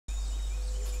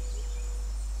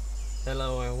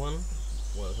Hello everyone,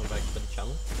 welcome back to the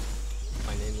channel.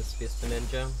 My name is Mr.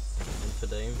 Ninja and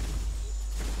today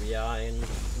we are in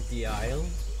the Isle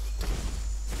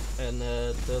and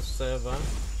the server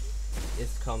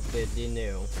is completely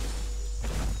new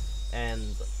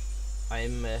and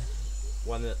I'm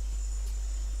one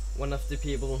of the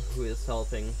people who is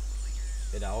helping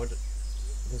it out.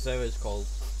 The server is called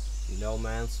No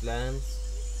Man's Land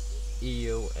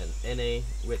EU and NA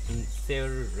with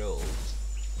 0 rules.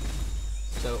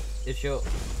 So if you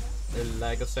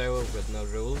like a server with no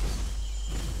rules,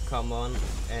 come on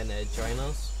and join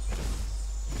us.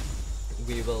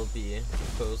 We will be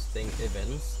posting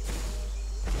events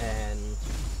and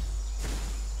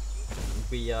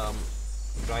we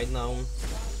right now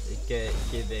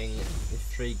giving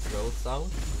free growths out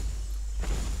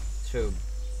to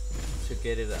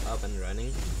get it up and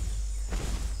running.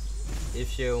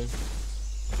 If you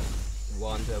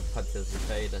want to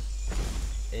participate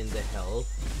in the help,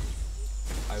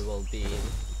 I will be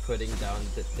putting down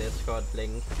the Discord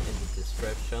link in the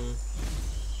description,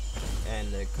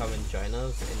 and come and join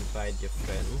us, invite your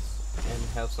friends and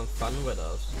have some fun with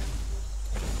us.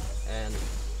 And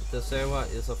the server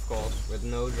is of course with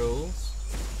no rules,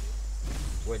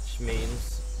 which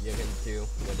means you can do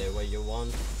whatever you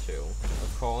want to.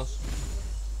 Of course,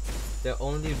 the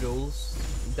only rules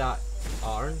that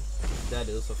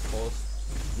is of course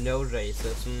no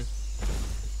racism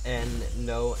and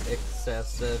no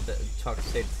excessive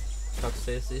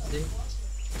toxicity.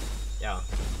 Yeah,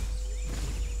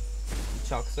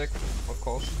 toxic of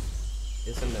course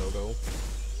is a no-go.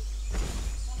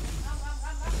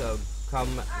 So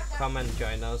come and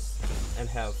join us and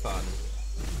have fun.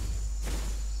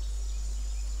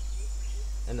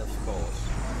 And of course,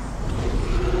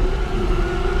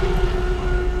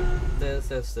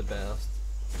 this is the best.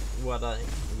 What I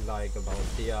like about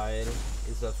the Isle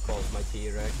is of course my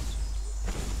T-Rex.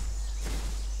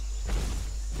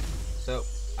 So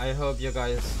I hope you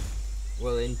guys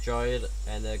will enjoy it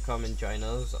and come and join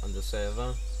us on the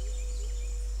server.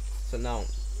 So now,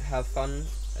 have fun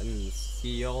and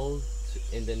see you all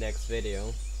in the next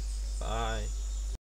video. Bye.